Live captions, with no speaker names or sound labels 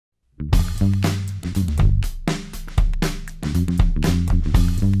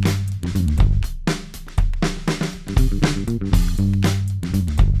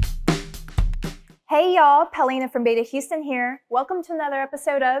y'all, Paulina from Beta Houston here. Welcome to another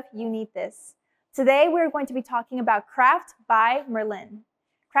episode of You Need This. Today we're going to be talking about Craft by Merlin.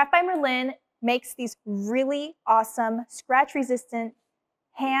 Craft by Merlin makes these really awesome, scratch-resistant,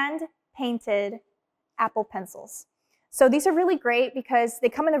 hand-painted Apple pencils. So these are really great because they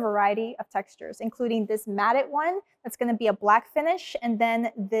come in a variety of textures, including this matted one that's going to be a black finish, and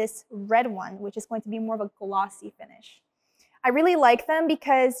then this red one, which is going to be more of a glossy finish. I really like them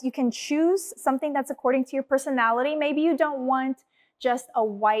because you can choose something that's according to your personality. Maybe you don't want just a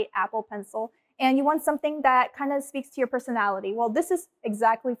white Apple pencil and you want something that kind of speaks to your personality. Well, this is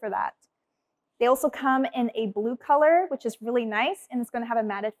exactly for that. They also come in a blue color, which is really nice, and it's going to have a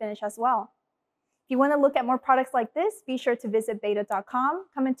matted finish as well. If you want to look at more products like this, be sure to visit beta.com,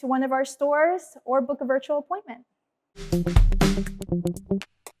 come into one of our stores, or book a virtual appointment.